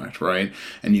product, right?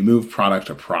 And you move product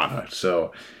to product.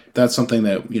 So that's something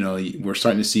that, we're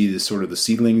starting to see this sort of the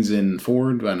seedlings in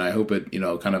Ford, and I hope it,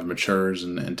 kind of matures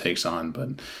and takes on, but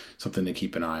something to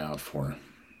keep an eye out for.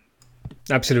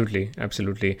 Absolutely.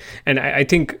 And I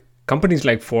think companies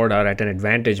like Ford are at an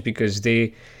advantage because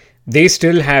they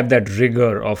still have that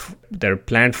rigor of their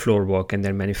plant floor work and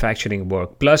their manufacturing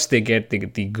work. Plus they get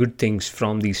the good things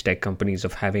from these tech companies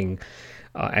of having,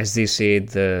 as they say,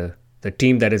 the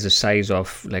team that is the size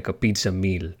of like a pizza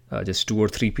meal, just 2 or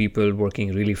 3 people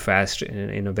working really fast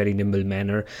in a very nimble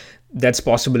manner. That's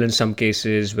possible in some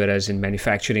cases, whereas in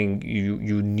manufacturing,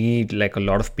 you need like a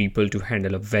lot of people to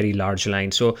handle a very large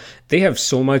line. So they have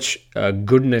so much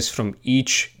goodness from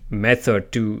each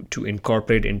method to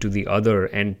incorporate into the other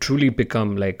and truly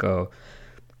become like a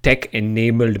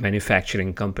tech-enabled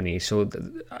manufacturing company. So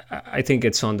I think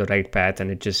it's on the right path, and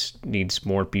it just needs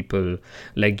more people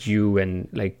like you and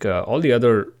like all the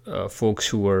other folks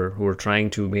who are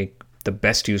trying to make the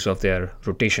best use of their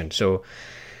rotation. So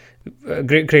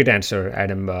great answer,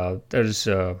 Adam. There's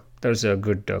a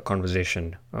good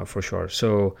conversation for sure.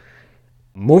 So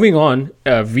moving on,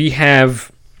 we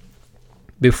have,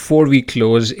 before we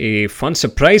close, a fun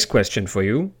surprise question for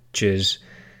you, which is,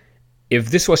 if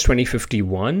this was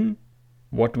 2051,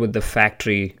 what would the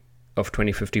factory of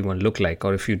 2051 look like?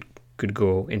 Or if you could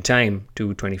go in time to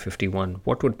 2051,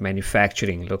 what would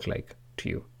manufacturing look like to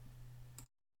you?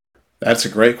 That's a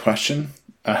great question.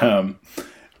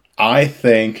 I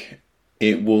think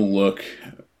it will look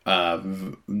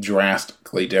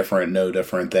drastically different, no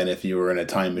different than if you were in a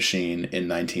time machine in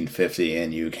 1950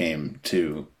 and you came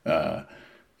to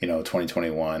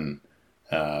 2021.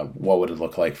 What would it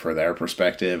look like for their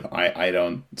perspective? I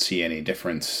don't see any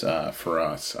difference for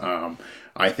us.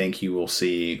 I think you will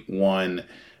see one,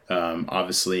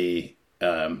 obviously,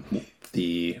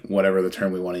 the whatever the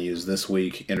term we want to use this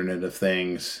week, Internet of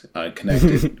Things,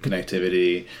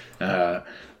 connectivity,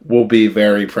 will be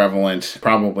very prevalent,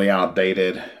 probably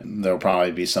outdated. There'll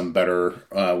probably be some better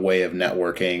way of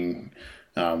networking,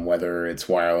 whether it's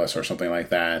wireless or something like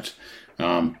that.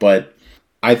 But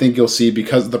I think you'll see,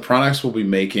 because the products we'll be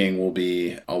making will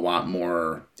be a lot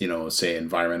more, say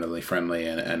environmentally friendly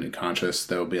and conscious.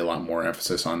 There will be a lot more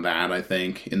emphasis on that, I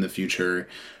think, in the future.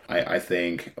 I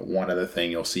think one other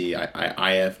thing you'll see,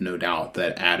 I have no doubt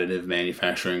that additive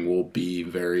manufacturing will be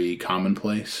very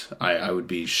commonplace. I would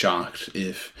be shocked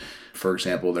if, for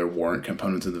example, there weren't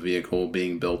components of the vehicle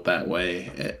being built that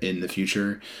way in the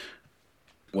future.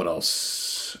 What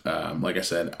else? Like I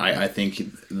said, I think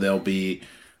there'll be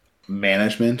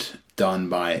management done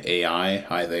by AI.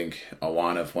 I think a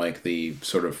lot of like the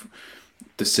sort of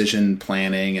decision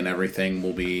planning and everything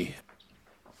will be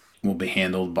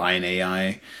handled by an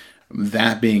AI.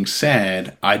 That being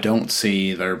said, I don't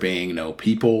see there being no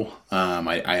people.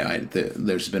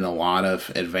 There's been a lot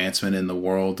of advancement in the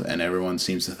world, and everyone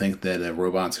seems to think that a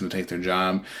robot's going to take their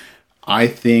job. I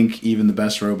think even the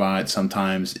best robot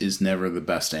sometimes is never the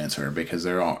best answer, because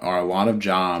there are a lot of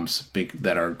jobs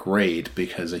that are great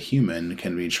because a human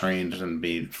can be trained and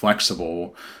be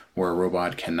flexible where a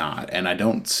robot cannot. And I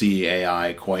don't see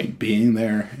AI quite being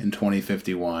there in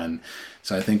 2051.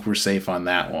 So I think we're safe on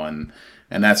that one.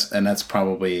 And that's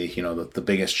probably, the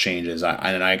biggest changes.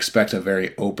 I expect a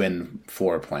very open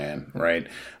floor plan, right?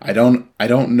 I don't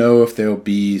know if there'll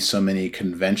be so many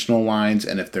conventional lines,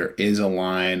 and if there is a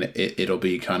line, it'll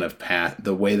be kind of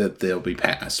the way that they'll be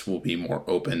passed will be more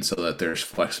open, so that there's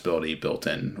flexibility built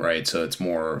in, right? So it's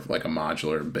more like a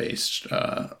modular based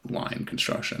line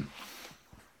construction.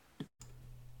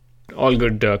 All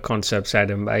good concepts,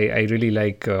 Adam. I really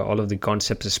like all of the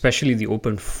concepts, especially the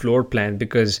open floor plan,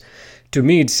 because to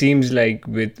me it seems like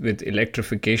with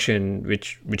electrification,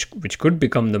 which could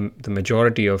become the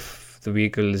majority of the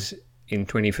vehicles in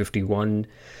 2051,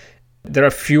 there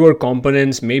are fewer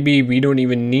components. Maybe we don't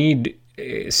even need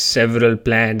several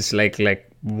plants, like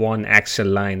one axle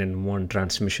line and one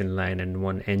transmission line and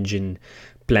one engine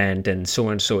plant and so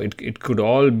on. So it could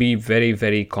all be very,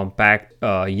 very compact,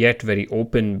 yet very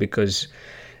open, because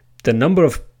the number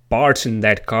of parts in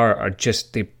that car are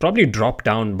they probably drop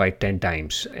down by 10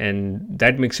 times, and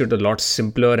that makes it a lot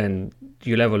simpler, and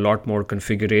you'll have a lot more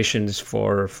configurations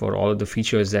for all of the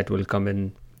features that will come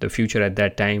in the future at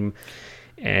that time.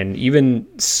 And even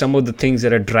some of the things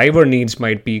that a driver needs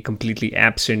might be completely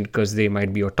absent, because they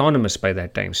might be autonomous by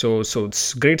that time. So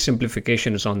it's great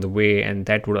simplification is on the way, and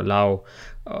that would allow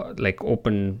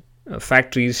open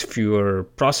factories, fewer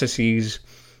processes,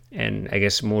 and I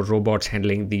guess more robots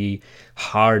handling the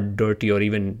hard, dirty, or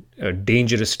even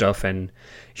dangerous stuff, and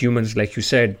humans, like you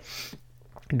said,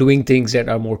 doing things that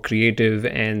are more creative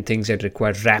and things that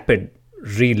require rapid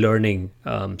relearning.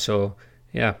 So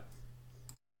yeah.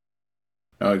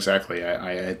 Oh, exactly.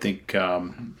 I think,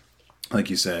 like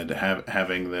you said,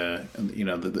 having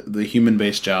the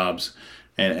human-based jobs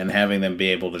and having them be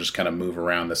able to just kind of move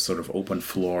around this sort of open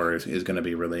floor is going to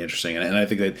be really interesting. And I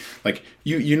think that, like,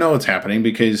 it's happening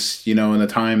because, in the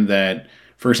time that,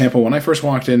 for example, when I first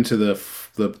walked into the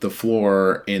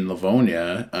floor in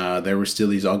Livonia, there were still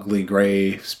these ugly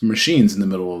gray machines in the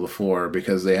middle of the floor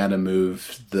because they had to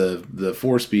move the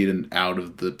 4-speed out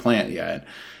of the plant yet.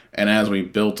 And as we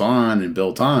built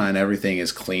on, everything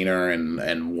is cleaner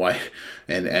and white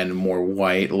and more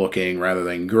white looking rather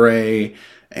than gray.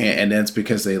 And that's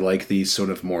because they like these sort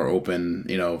of more open,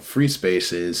 free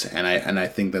spaces. And I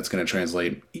think that's going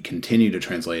to continue to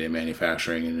translate in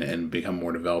manufacturing and become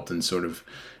more developed and sort of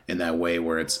in that way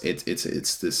where it's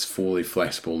this fully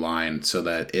flexible line, so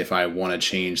that if I want to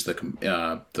change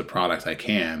the product, I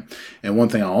can. And one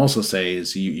thing I'll also say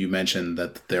is you mentioned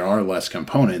that there are less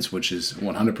components, which is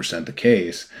 100% the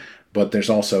case, but there's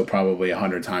also probably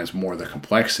 100 times more the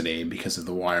complexity because of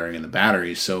the wiring and the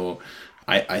batteries. So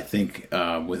I think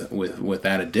with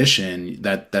that addition,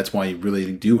 that's why you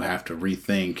really do have to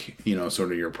rethink,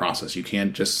 sort of your process. You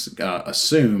can't just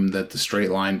assume that the straight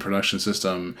line production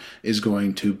system is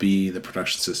going to be the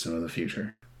production system of the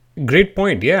future. Great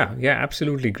point. Yeah,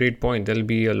 absolutely. Great point. There'll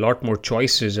be a lot more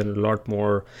choices and a lot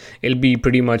more. It'll be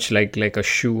pretty much like a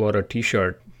shoe or a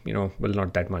t-shirt. Well,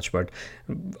 not that much, but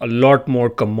a lot more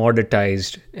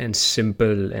commoditized and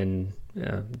simple and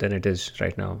than it is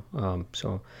right now.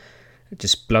 So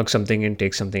just plug something in,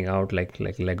 take something out, like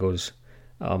Legos.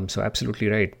 So absolutely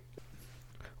right.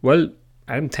 Well,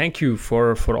 Adam, thank you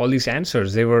for all these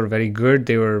answers. They were very good.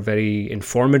 They were very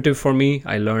informative for me.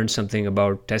 I learned something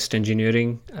about test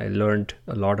engineering. I learned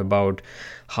a lot about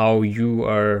how you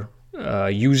are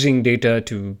using data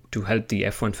to help the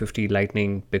F-150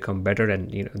 Lightning become better,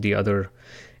 and the other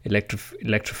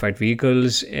electrified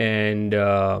vehicles, and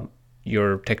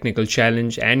your technical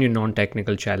challenge and your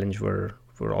non-technical challenge were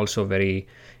also very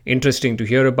interesting to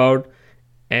hear about,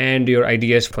 and your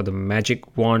ideas for the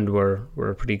magic wand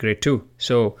were pretty great too.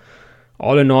 So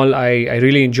all in all, I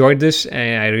really enjoyed this,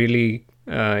 and I really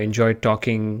enjoyed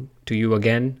talking to you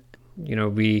again.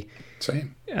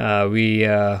 Same. We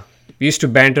used to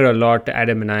banter a lot,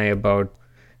 Adam and I, about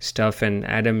stuff. And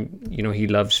Adam, he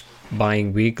loves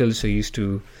buying vehicles, so he used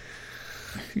to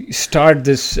start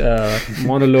this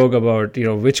monologue about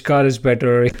which car is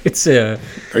better.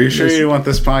 Are you sure you want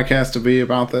this podcast to be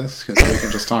about this? Because we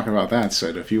can just talk about that. So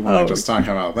if you want to just talk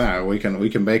about that, we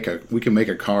can make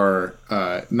a car.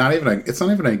 It's not even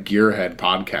a gearhead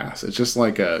podcast. It's just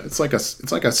like a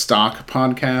stock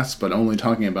podcast, but only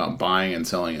talking about buying and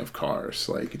selling of cars.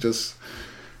 Like just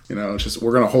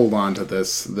we're gonna hold on to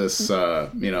this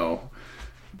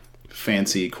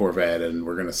fancy Corvette, and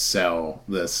we're gonna sell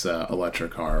this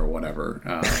electric car or whatever.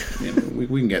 We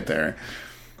can get there,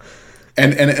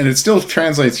 and it still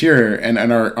translates here, and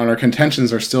our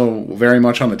contentions are still very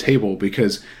much on the table,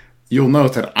 because you'll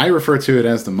note that I refer to it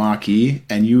as the Mach-E,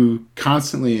 and you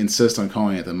constantly insist on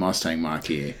calling it the Mustang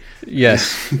Mach-E.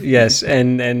 Yes,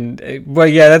 and well,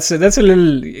 yeah, that's a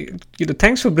little.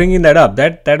 Thanks for bringing that up.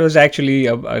 That was actually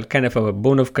a kind of a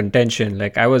bone of contention.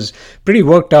 Like, I was pretty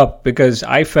worked up because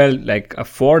I felt like a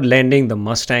Ford lending the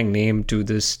Mustang name to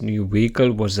this new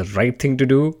vehicle was the right thing to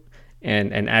do,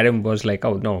 and Adam was like,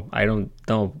 "Oh no, I don't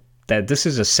know. That this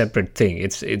is a separate thing.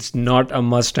 It's not a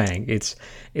Mustang. It's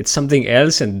something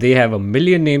else, and they have a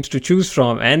million names to choose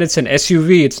from, and it's an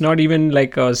SUV. It's not even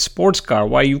like a sports car.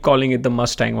 Why are you calling it the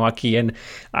Mustang Mach-E?" And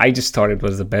I just thought it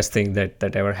was the best thing that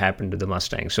ever happened to the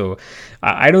Mustang. So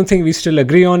I don't think we still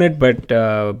agree on it, but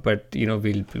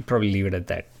we'll probably leave it at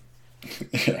that.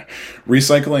 Yeah.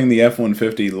 Recycling the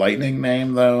F-150 Lightning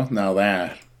name, though, now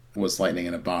that was lightning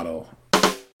in a bottle.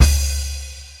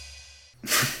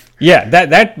 Yeah,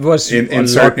 that was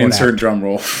insert drum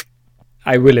roll.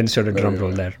 I will insert a drum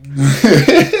roll there.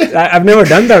 I've never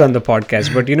done that on the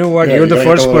podcast, but you know what? You're the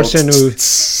first person who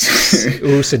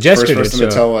suggested it. First person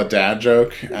to tell a dad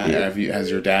joke.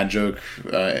 Has your dad joke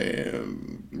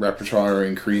repertoire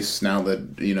increased now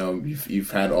that you've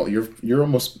had you're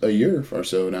almost a year or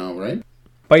so now, right?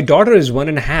 My daughter is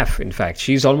 1.5. In fact,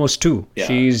 she's almost 2. Yeah.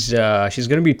 She's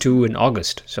going to be 2 in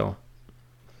August. So.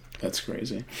 That's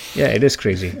crazy. Yeah, it is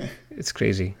crazy. It's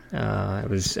crazy. I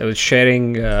was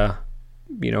sharing,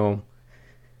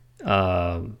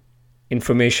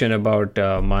 information about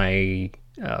my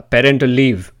parental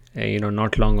leave,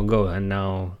 not long ago, and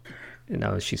now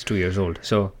she's 2 years old.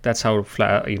 So that's how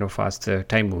fast the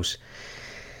time moves.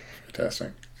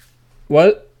 Fantastic.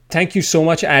 Well, thank you so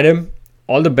much, Adam.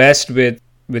 All the best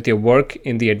with your work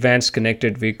in the Advanced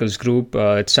Connected Vehicles group.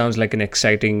 It sounds like an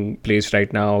exciting place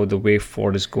right now, the way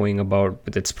Ford is going about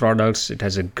with its products. It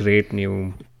has a great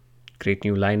new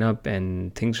lineup,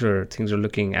 and things are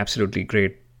looking absolutely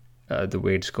great the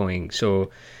way it's going. So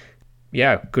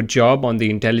yeah, good job on the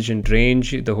intelligent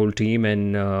range, the whole team,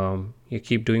 and you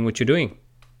keep doing what you're doing.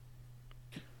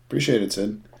 Appreciate it,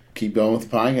 Sid. Keep going with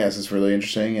the podcast. It's really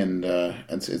interesting, and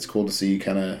it's cool to see you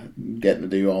kind of getting to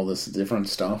do all this different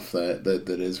stuff that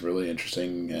is really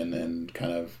interesting, and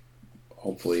kind of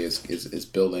hopefully is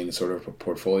building sort of a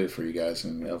portfolio for you guys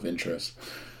and of interest.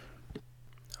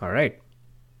 All right.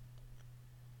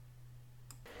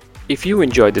 If you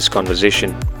enjoyed this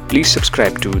conversation, please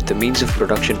subscribe to the Means of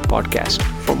Production podcast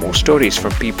for more stories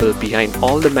from people behind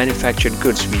all the manufactured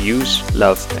goods we use,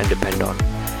 love, and depend on.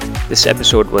 This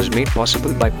episode was made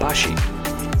possible by Pashi,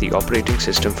 the operating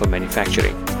system for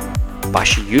manufacturing.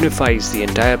 Pashi unifies the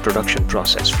entire production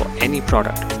process for any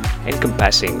product,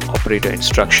 encompassing operator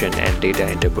instruction and data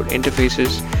input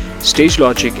interfaces, stage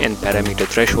logic and parameter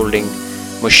thresholding,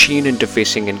 machine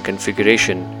interfacing and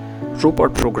configuration,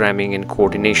 robot programming and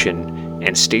coordination,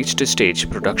 and stage-to-stage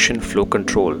production flow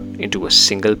control into a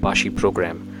single Pashi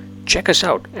program. Check us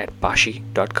out at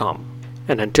pashi.com.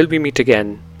 And until we meet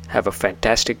again, have a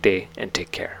fantastic day and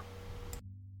take care.